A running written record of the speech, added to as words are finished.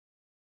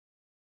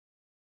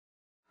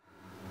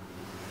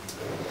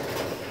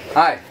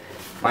Hi,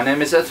 my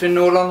name is Edwin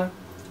Noorlander.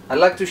 I'd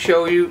like to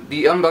show you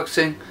the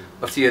unboxing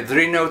of the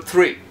Arduino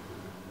Tre.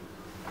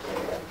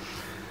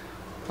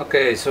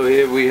 Okay, so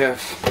here we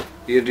have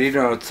the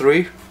Arduino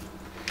Tre.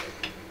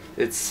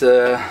 It's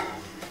the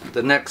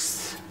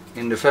next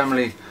in the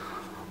family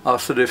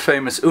after the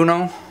famous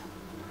Uno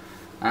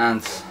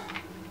and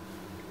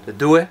the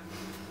Due.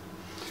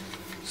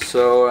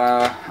 So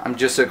I'm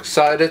just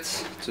excited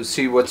to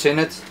see what's in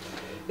it.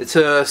 It's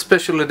a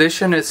special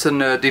edition, it's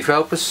a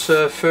developer's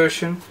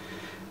version.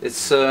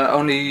 It's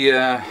only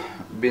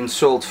been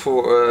sold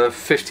for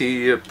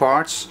 50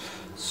 parts,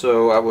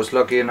 so I was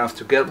lucky enough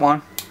to get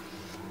one.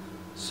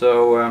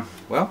 So,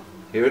 well,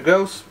 here it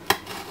goes.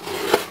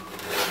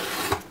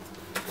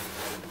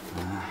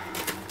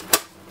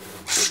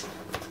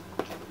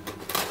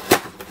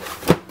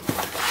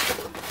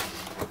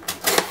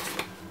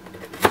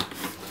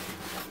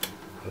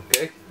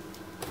 Okay.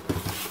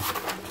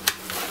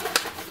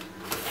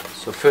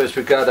 So first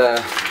we got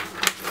a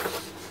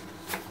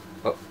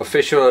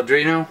official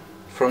Arduino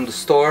from the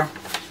store.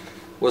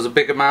 Was a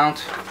big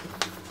amount.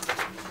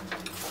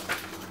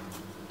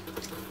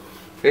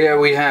 Here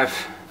we have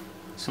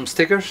some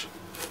stickers,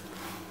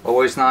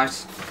 always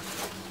nice.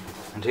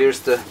 And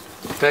here's the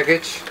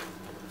package.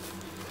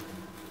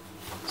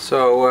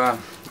 So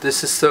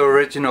this is the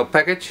original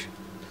package,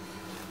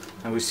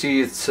 and we see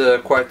it's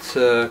quite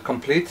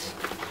complete.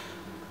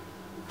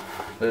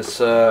 There's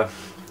a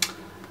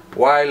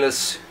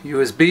wireless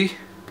USB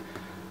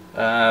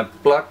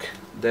plug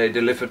they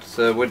delivered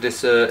with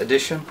this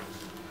edition.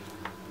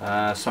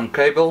 Some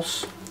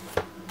cables,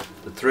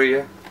 the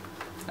Tre,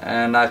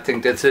 and I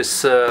think this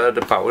is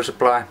the power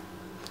supply.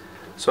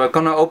 So I'm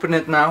gonna open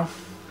it now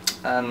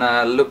and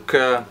look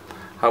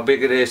how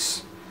big it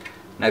is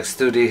next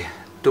to the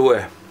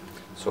Due.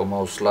 It's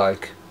almost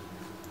like,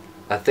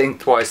 I think,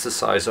 twice the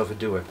size of a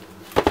Due.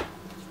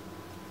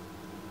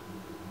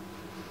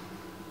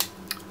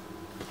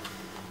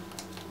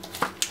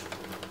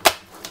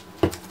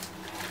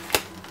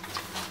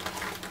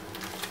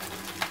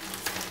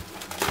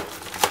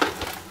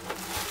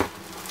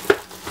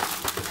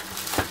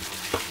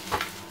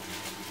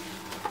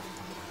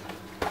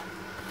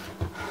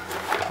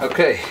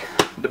 Okay,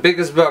 the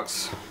biggest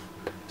box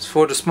is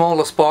for the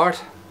smallest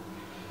part.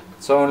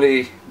 It's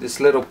only this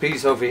little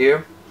piece over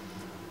here.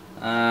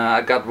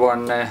 I got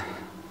one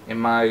in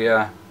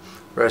my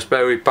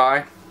Raspberry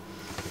Pi.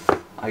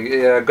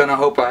 I'm gonna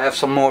hope I have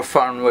some more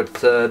fun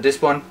with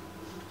this one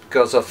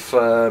because of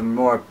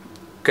more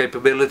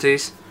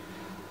capabilities.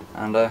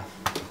 And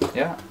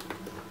yeah.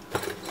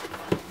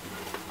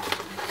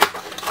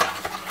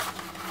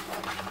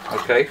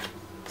 Okay.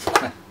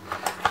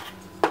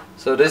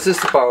 So this is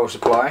the power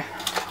supply,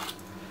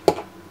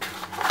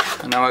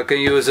 and now I can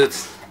use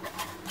it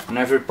in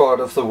every part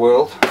of the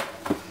world,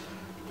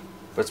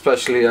 but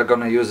especially I'm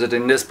gonna use it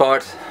in this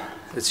part.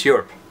 It's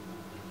Europe.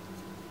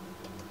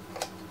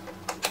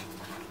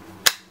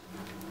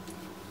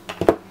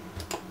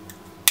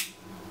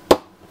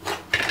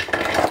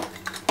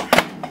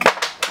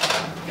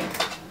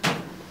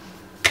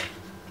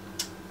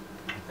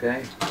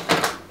 Okay.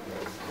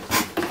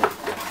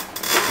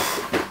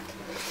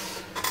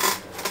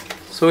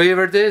 So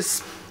here it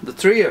is, the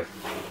Tre.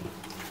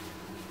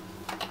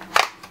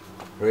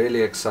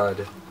 Really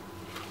excited.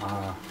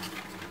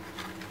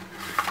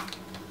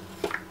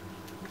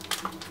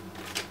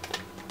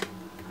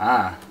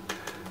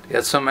 They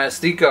had some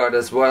SD card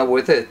as well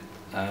with it.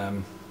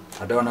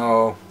 I don't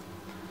know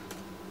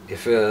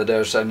if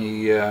there's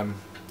any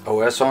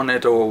OS on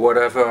it or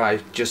whatever. I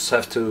just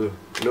have to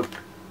look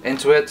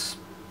into it.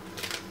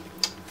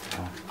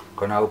 I'm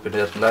gonna open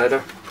it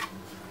later.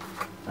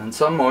 And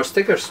some more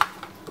stickers.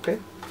 Okay,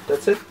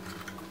 that's it.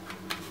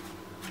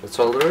 That's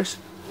all there is.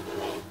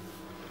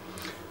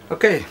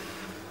 Okay,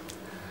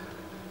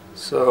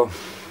 so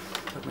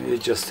let me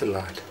adjust the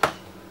light.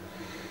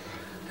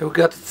 Here we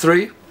got the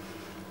Tre.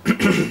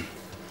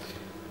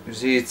 You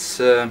see it's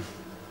a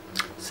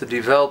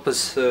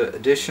developer's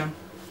edition.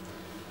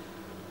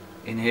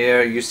 In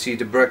here you see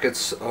the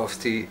brackets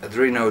of the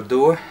Arduino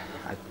Due.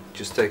 I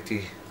just take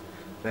the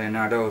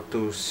Leonardo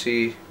to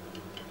see.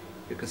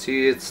 You can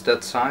see it's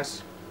that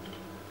size.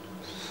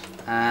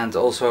 And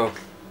also,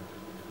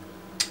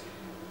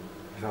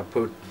 if I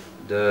put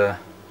the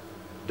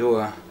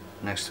Due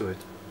next to it,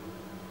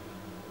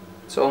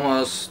 it's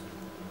almost,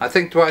 I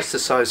think, twice the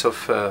size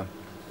of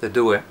the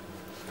Due.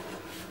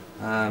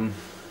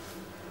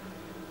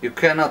 You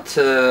cannot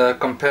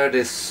compare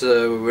this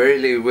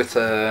really with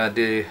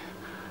the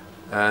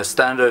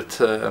standard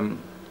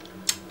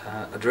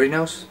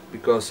Arduinos,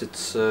 because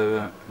it's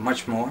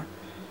much more.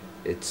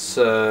 It's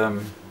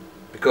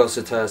because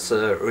it has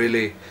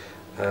really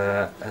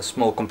a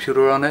small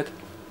computer on it.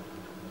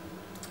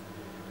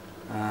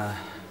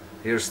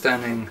 Here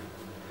standing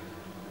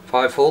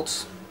 5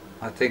 volts.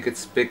 I think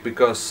it's big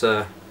because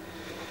they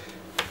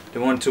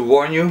want to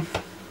warn you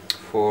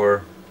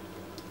for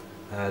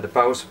the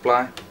power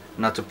supply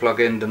not to plug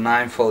in the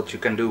 9 volt you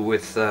can do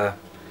with the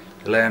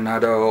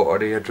Leonardo or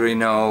the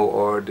Arduino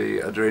or the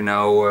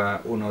Arduino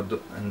Uno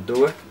and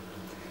Due.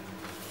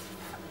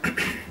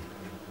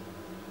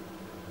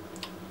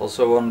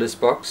 Also on this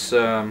box,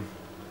 the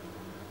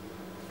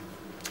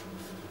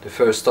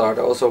first start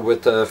also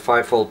with a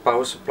 5-volt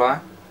power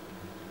supply,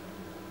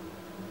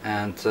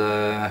 and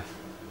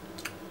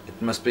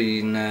it must be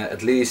in,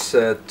 at least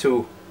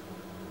 2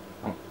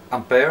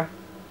 ampere.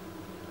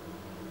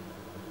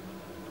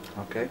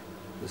 Okay,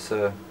 this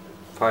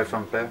 5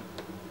 ampere,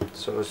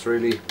 so it's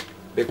really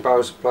big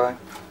power supply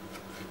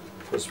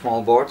for a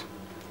small board.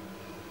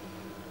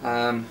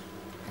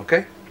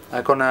 Okay,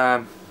 I'm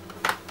gonna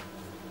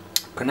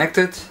connect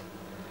it,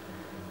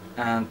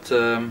 and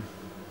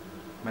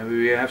maybe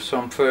we have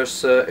some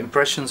first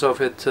impressions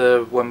of it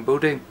when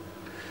booting.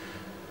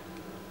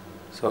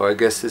 So I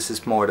guess this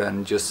is more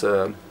than just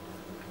an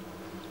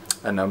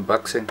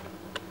unboxing.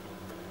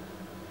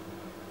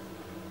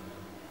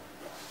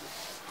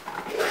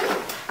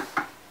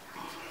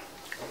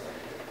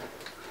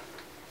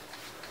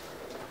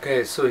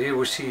 Okay, so here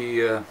we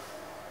see the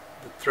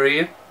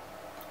tray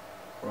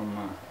from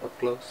up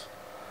close.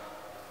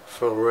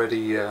 I've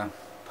already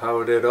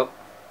powered it up.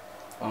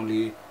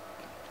 Only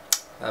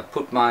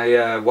put my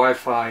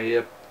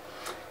Wi-Fi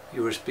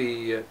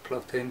USB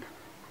plugged in,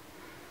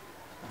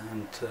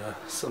 and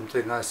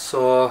something I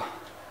saw,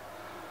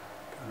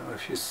 don't know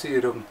if you see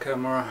it on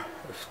camera,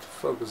 if the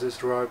focus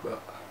is right,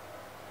 but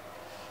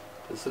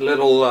there's a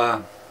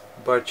little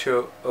butch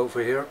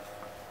over here.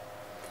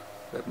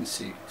 Let me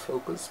see,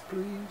 focus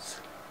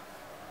please.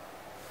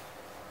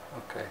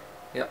 Okay,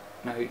 yeah,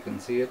 now you can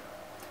see it.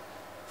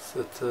 It's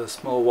that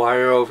small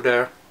wire over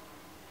there,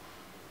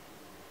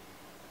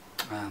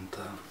 and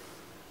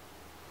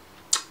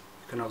you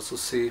can also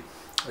see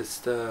it's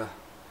the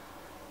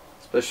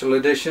special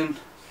edition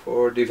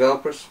for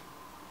developers.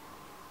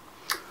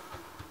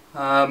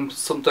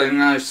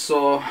 Something I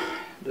saw,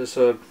 there's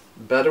a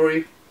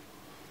battery,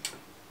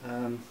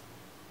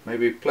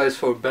 maybe a place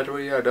for a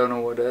battery, I don't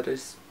know what that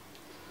is.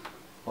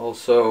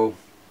 Also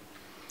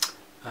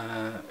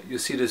you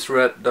see this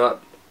red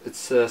dot, it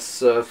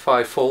says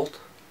 5 volt,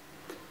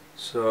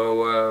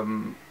 so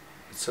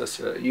it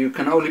says you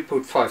can only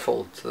put 5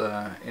 volt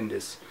in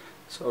this,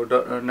 so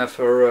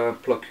never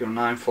plug your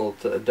 9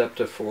 volt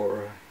adapter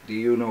for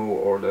the Uno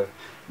or the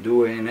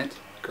Duo in it,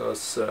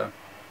 because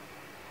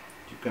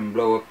you can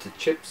blow up the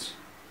chips.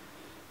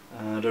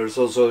 There's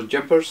also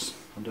jumpers,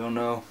 I don't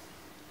know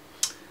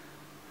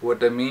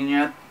what they mean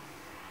yet.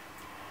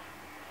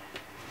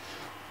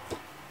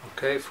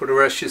 Okay, for the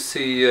rest you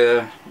see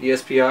the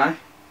SPI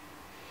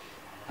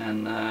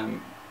and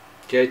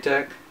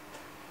JTAG,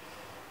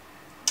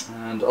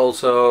 and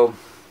also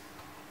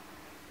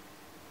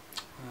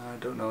I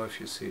don't know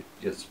if you see it.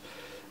 Yes,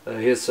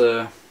 here's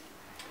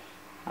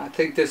I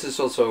think this is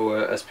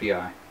also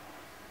SPI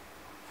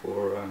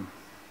for I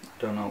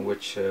don't know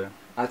which.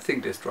 I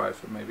think this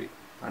driver maybe.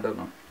 I don't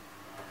know.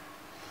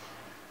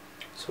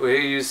 So here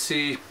you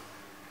see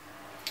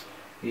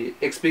the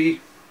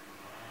XP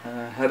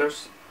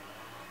headers,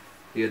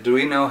 the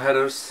Arduino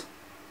headers,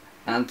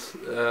 and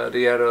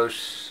the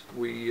headers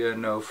we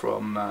know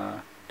from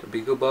the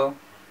BeagleBone.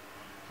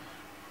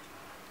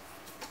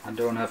 I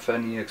don't have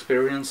any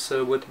experience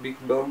with the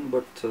BeagleBone,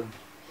 but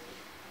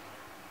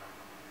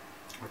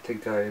I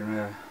think I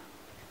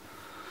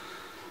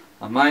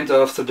might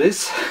after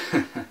this.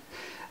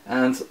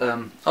 And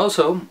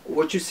also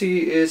what you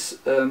see is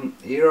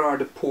here are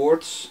the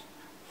ports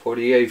for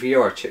the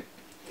AVR chip.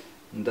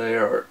 They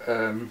are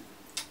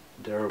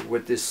they're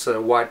with this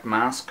white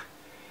mask,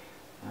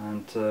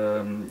 and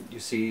you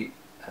see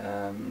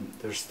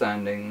there's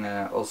standing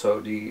also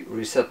the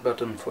reset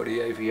button for the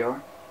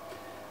AVR,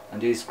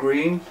 and this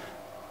green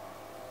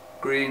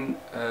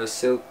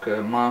silk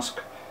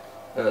mask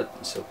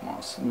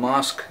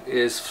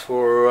is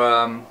for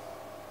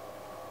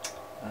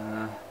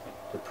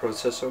the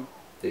processor,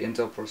 the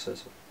Intel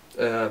processor,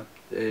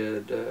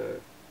 the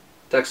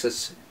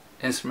Texas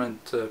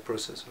Instrument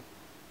processor.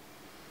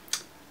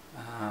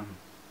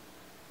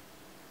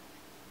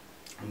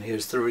 And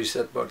here's the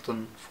reset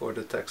button for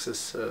the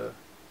Texas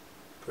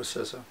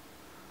processor.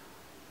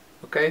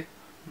 Okay,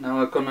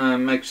 now I'm gonna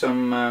make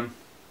some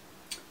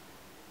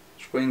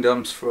screen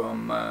dumps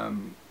from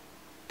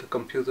the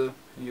computer.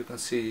 You can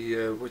see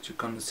what you're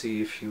gonna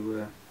see if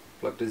you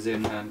plug this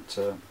in and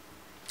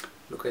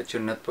look at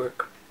your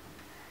network.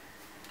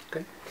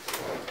 Okay.